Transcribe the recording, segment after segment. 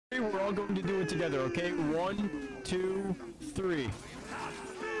we're all going to do it together, okay? 1, 2, 3.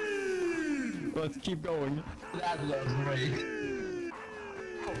 Let's keep going. That was great.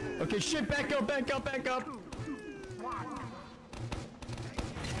 Okay, shit, back up, back up, back up!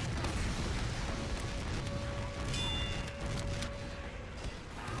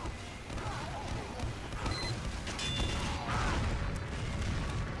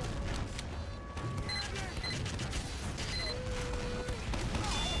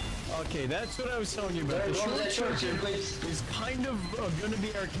 Okay, that's what I was telling you about. The short charger is kind of gonna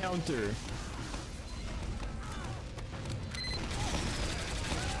be our counter.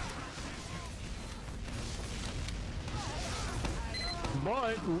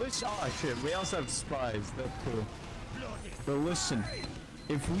 But listen, oh shit, we also have spies. That's cool. But listen,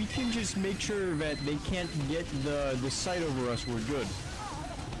 if we can just make sure that they can't get the sight over us, we're good.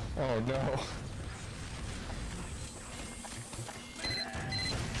 Oh no.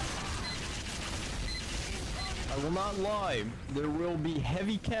 I will not lie, there will be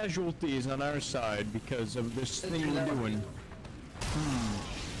heavy casualties on our side because of this thing we're doing.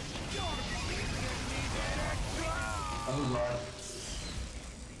 Oh god.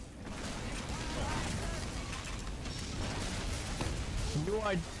 No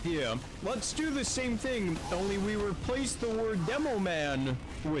idea. Let's do the same thing, only we replace the word demo man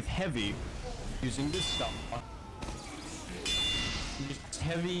with heavy. Using this stuff. Just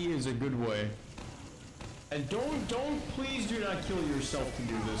heavy is a good way. And please do not kill yourself to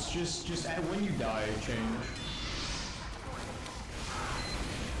do this. Just when you die, change.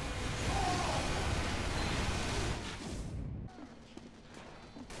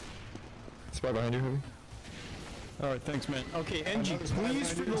 Spy behind you, Heavy. Alright, thanks, man. Okay, NG,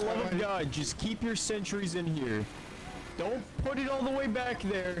 please, for the love of God, just keep your sentries in here. Don't put it all the way back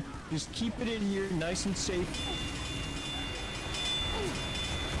there. Just keep it in here, nice and safe.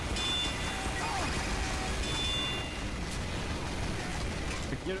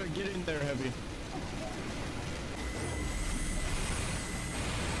 Get in there, Heavy.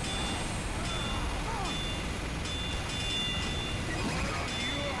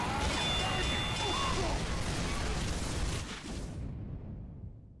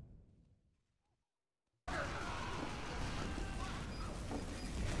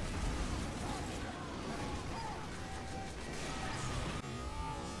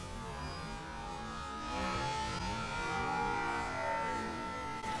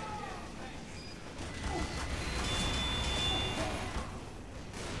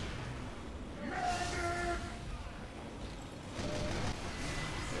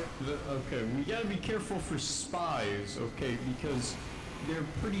 Okay, we gotta be careful for spies, okay, because they're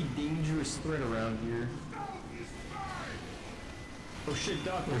a pretty dangerous threat around here. Oh shit,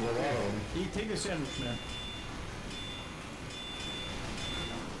 Doc, there's a lot of them. Hey, take a sandwich, man.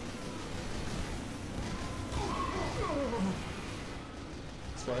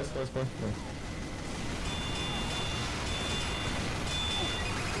 Spy. No.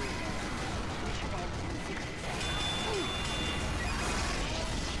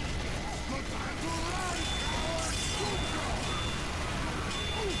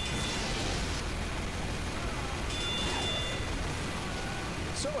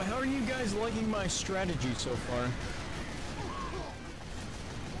 So, how are you guys liking my strategy so far?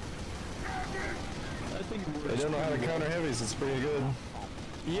 I think it works. They don't know how to counter heavies, it's pretty good.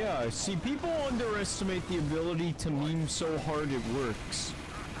 Yeah, see, people underestimate the ability to meme so hard it works.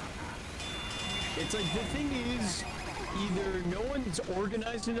 It's like, the thing is, either no one's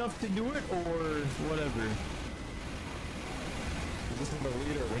organized enough to do it, or whatever. This is the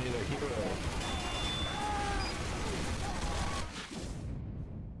leader, we need a hero.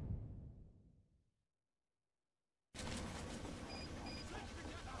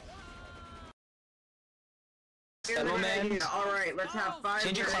 Demo man. Alright, let's have 5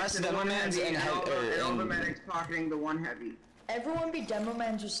 Change your class to medics demo and 1 mans heavy, and all the and medics pocketing the 1 heavy. Everyone be demo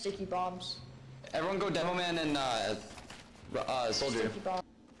mans with sticky bombs. everyone go demo man and soldier. Sticky bomb.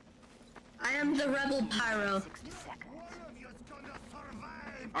 I am the rebel pyro.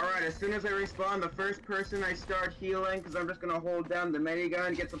 Alright, as soon as I respawn, the first person I start healing, because I'm just gonna hold down the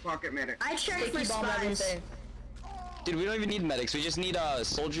minigun, gets a pocket medic. I check for Sticky bomb spies. everything. Dude, we don't even need medics. We just need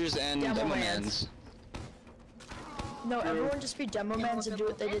soldiers and Demo demo mans. mans. No, everyone just be demo mans and do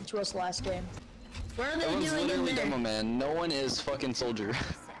what they did to us last game. What are they Everyone's doing in literally there? demo man. No one is fucking soldier.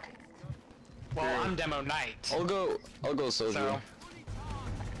 Well, I'm demo knight. I'll go soldier. So.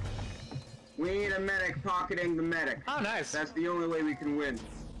 We need a medic pocketing the medic. Oh, nice. That's the only way we can win.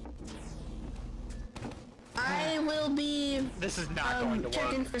 I will be This is not going to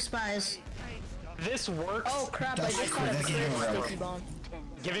checking work. for spies. This works. Oh crap, I just got a clear sticky bomb.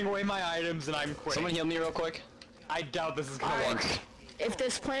 giving away my items and I'm quitting. Someone heal me real quick. I doubt this is gonna Alright. work. If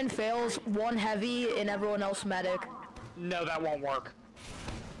this plan fails, one heavy and everyone else medic. No, that won't work.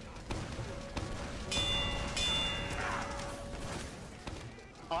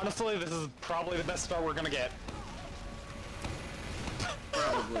 Honestly, this is probably the best start we're gonna get.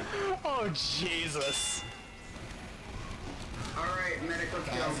 Probably. Oh, Jesus. Alright, medic, let's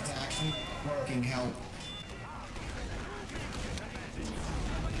go. Guys, it's actually working. Help.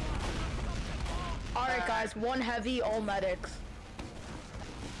 Alright guys, one heavy, all medics.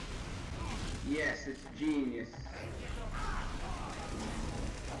 Yes, it's genius.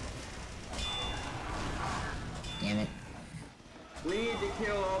 Damn it. We need to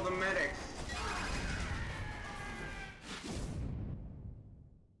kill all the medics.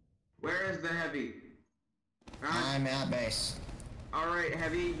 Where is the heavy? Huh? I'm at base. Alright,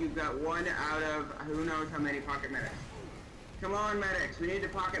 heavy, you've got one out of who knows how many pocket medics. Come on, medics, we need to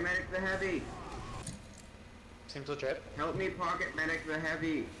pocket medic the heavy. Seems legit. Help me pocket medic the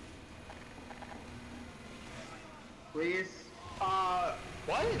heavy. Please? What?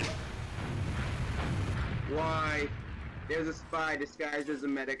 Why? There's a spy disguised as a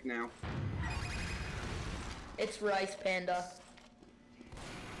medic now. It's Rice Panda.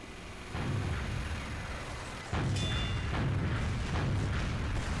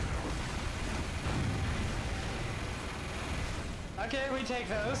 Okay, we take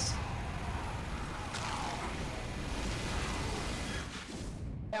those.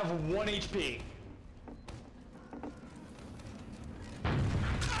 I have 1 HP.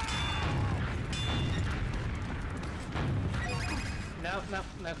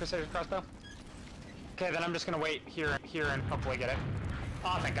 No Crusader's crossbow. Okay, then I'm just gonna wait here and hopefully get it.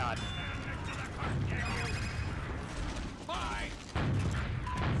 Oh, thank God.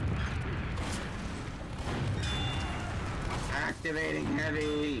 Activating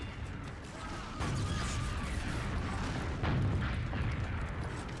heavy.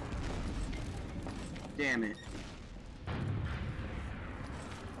 Damn it.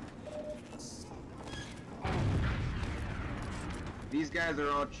 These guys are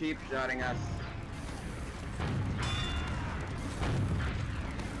all cheap shotting us.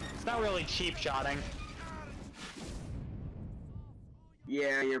 It's not really cheap shotting.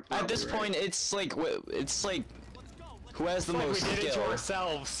 Yeah, you're probably At this right. point, it's like who has the It's like most we did it to skill.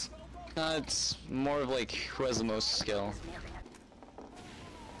 ourselves. It's more of like who has the most skill.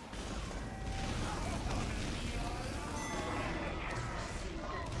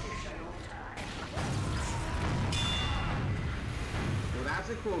 Well, that's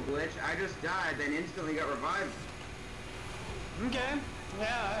a cool glitch. I just died, then instantly got revived. Okay. Yeah, I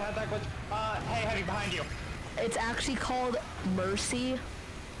had that glitch. Hey, heavy behind you. It's actually called Mercy.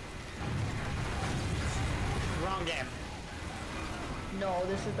 Wrong game. No,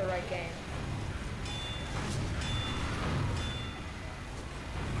 this is the right game.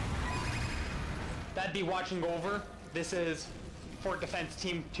 That'd be watching over. This is Fort Defense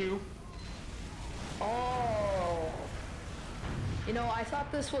Team 2. Oh. You know, I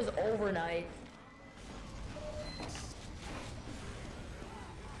thought this was overnight.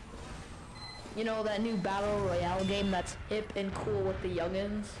 You know, that new Battle Royale game that's hip and cool with the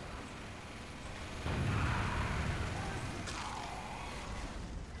youngins?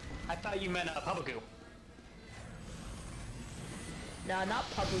 I thought you meant Publicoo. Nah, not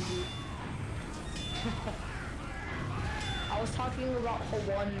PUBG. I was talking about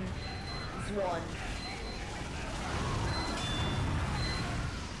H1Z1.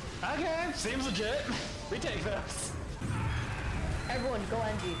 Okay, seems legit. We take those. Everyone, go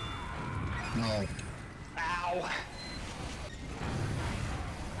NG. No. Ow.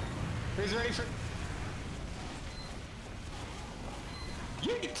 Who's ready for...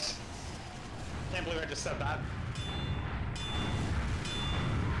 Yeet! Can't believe I just said that.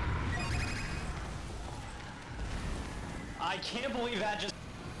 I can't believe that just...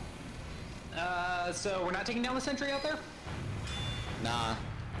 so we're not taking down the sentry out there? Nah.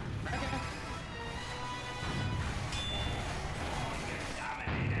 Okay.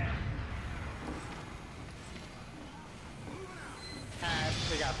 Alright,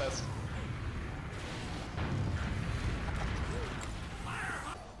 we got this.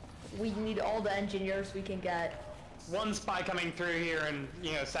 We need all the engineers we can get. One spy coming through here and,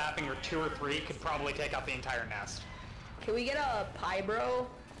 you know, sapping, or 2 or 3 could probably take out the entire nest. Can we get a Pybro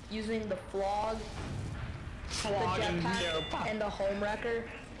using the flog, Flog the and, jetpack, you know, and the home wrecker?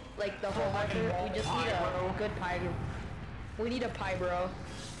 Like the home Flog and wrecker? We just need Pybro. a good Pybro. We need a Pybro.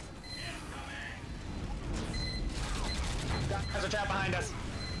 There's a trap behind us.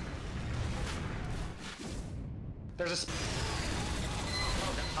 There's a...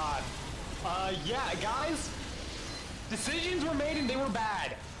 Oh god. Yeah, guys. Decisions were made and they were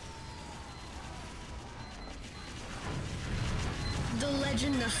bad. The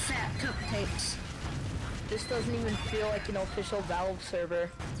legend of fat cupcakes. This doesn't even feel like an official Valve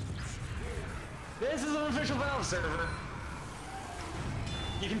server. This is an official Valve server.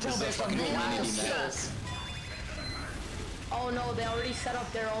 You can tell based on the skills. Oh no, they already set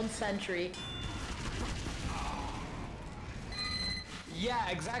up their own sentry. Yeah,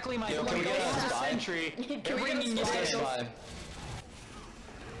 exactly my Yo, point. can we get They a have a spy? sentry. Can They're we get a bringing spy? you Bye.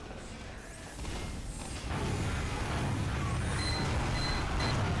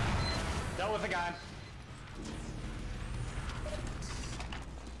 Dealt with the guy.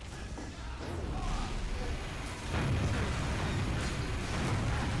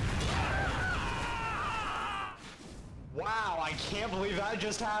 Wow, I can't believe that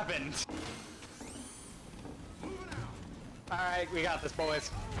just happened. Alright, we got this,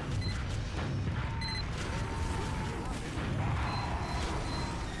 boys.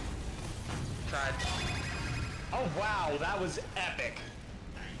 Tried. Oh wow, that was epic.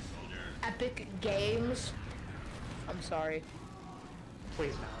 Epic Games. I'm sorry.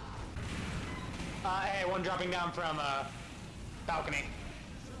 Please no. Hey, one dropping down from, balcony.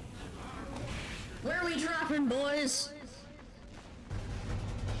 Where are we dropping, boys?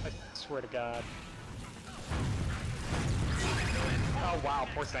 I swear to God. Oh wow,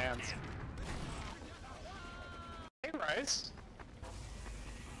 poor Sans. Hey, Rice.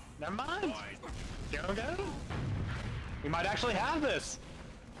 Never mind. Go, go. We might actually have this.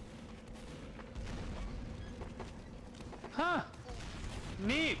 Huh.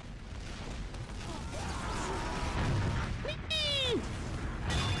 Neat. Whee!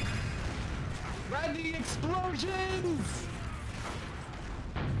 Ride the explosions!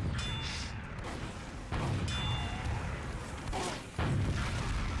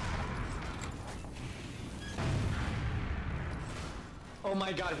 Oh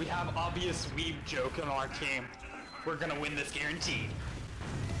my god, we have obvious weeb joke on our team. We're gonna win this guaranteed.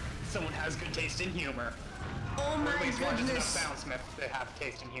 Someone has good taste in humor. Oh Or my at least large enough goodness. soundsmith that have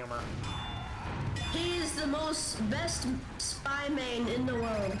taste in humor. He is the best spy main in the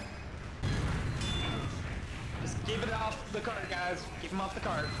world. Just keep it off the cart, guys. Keep him off the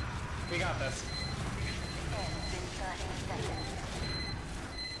cart. We got this.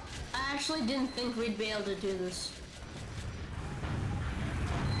 I actually didn't think we'd be able to do this.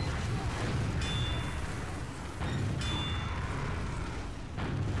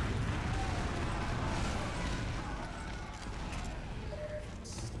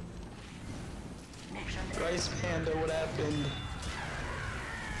 Rice Panda, what happened?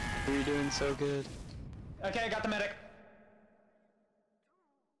 We were doing so good. Okay, I got the medic.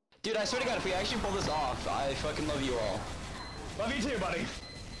 Dude, I swear to God, if we actually pull this off, I fucking love you all. Love you too, buddy.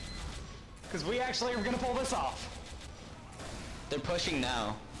 Because we actually are gonna pull this off. They're pushing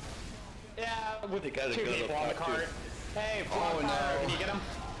now. Yeah, with two gotta go people to on the top cart. Hey, Frog Oh, Pyro, no. can you get him?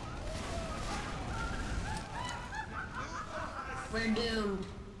 We're doomed.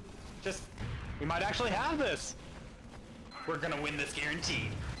 Just, we might actually have this. We're gonna win this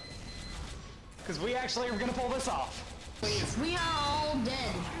guaranteed. Because we actually are gonna pull this off. Please. We are all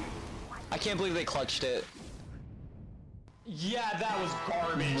dead. I can't believe they clutched it. Yeah, that was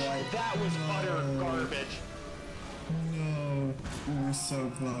garbage. What? That was utter garbage. No, we were so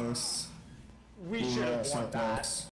close. We should have won that.